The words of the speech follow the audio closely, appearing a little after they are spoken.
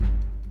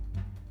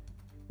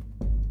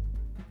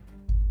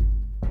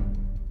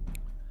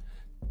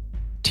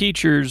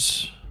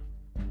Teachers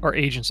are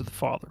agents of the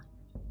Father.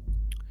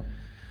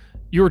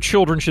 Your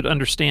children should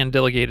understand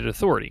delegated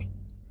authority.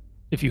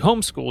 If you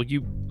homeschool,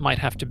 you might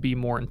have to be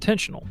more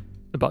intentional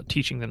about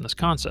teaching them this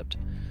concept.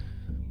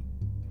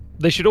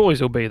 They should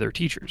always obey their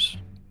teachers,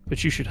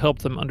 but you should help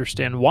them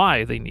understand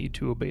why they need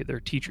to obey their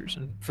teachers.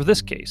 And for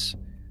this case,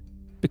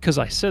 because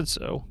I said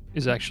so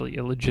is actually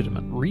a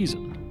legitimate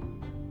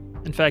reason.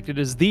 In fact, it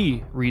is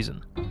the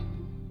reason.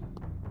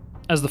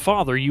 As the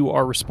father, you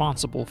are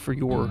responsible for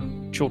your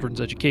children's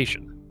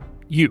education.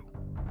 You.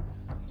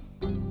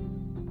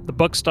 The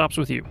buck stops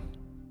with you.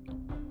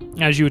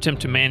 As you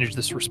attempt to manage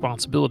this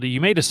responsibility,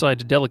 you may decide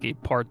to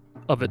delegate part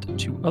of it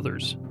to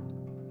others.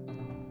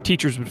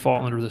 Teachers would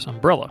fall under this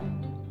umbrella.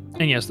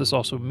 And yes, this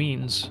also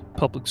means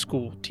public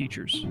school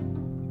teachers.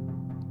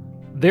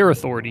 Their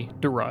authority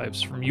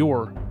derives from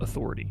your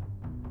authority.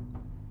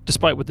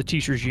 Despite what the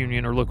teachers'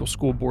 union or local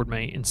school board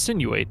may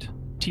insinuate,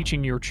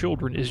 teaching your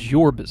children is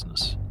your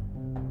business.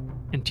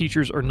 And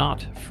teachers are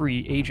not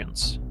free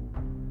agents.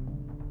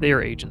 They are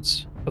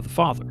agents of the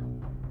Father.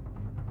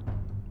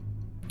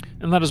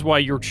 And that is why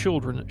your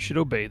children should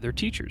obey their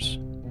teachers.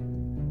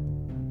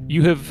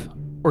 You have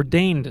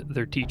ordained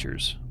their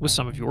teachers with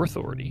some of your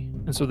authority,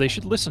 and so they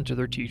should listen to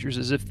their teachers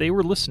as if they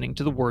were listening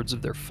to the words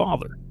of their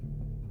Father.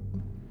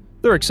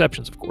 There are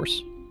exceptions, of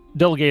course.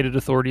 Delegated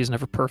authority is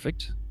never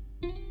perfect.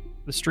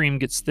 The stream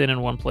gets thin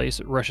in one place,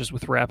 it rushes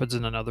with rapids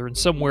in another, and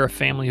somewhere a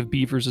family of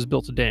beavers has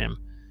built a dam.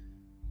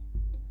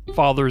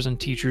 Fathers and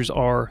teachers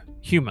are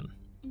human,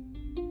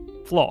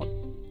 flawed.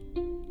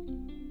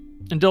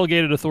 And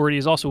delegated authority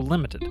is also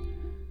limited.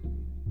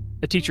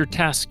 A teacher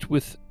tasked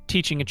with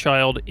teaching a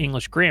child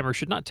English grammar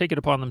should not take it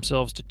upon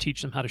themselves to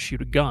teach them how to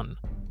shoot a gun.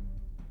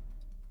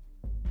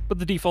 But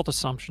the default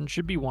assumption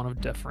should be one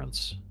of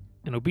deference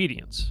and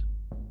obedience.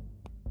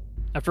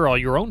 After all,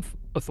 your own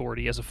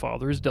authority as a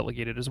father is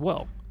delegated as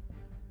well.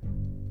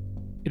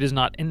 It is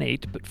not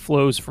innate, but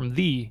flows from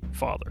the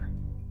Father.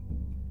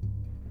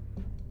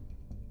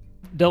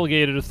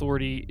 Delegated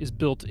authority is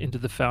built into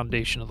the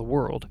foundation of the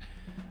world.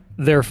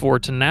 Therefore,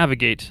 to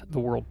navigate the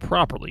world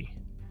properly,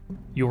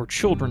 your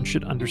children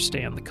should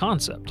understand the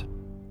concept.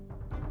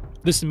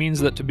 This means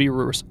that to be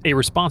a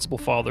responsible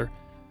father,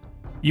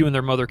 you and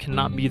their mother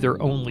cannot be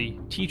their only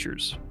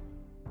teachers.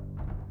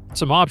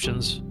 Some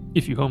options,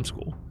 if you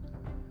homeschool: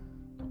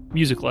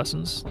 music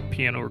lessons,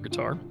 piano or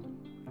guitar,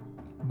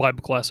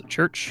 Bible class at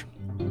church,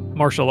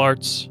 martial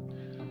arts,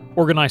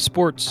 organized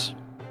sports,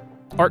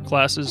 art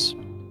classes,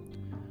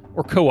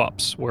 or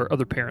co-ops where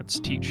other parents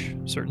teach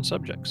certain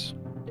subjects.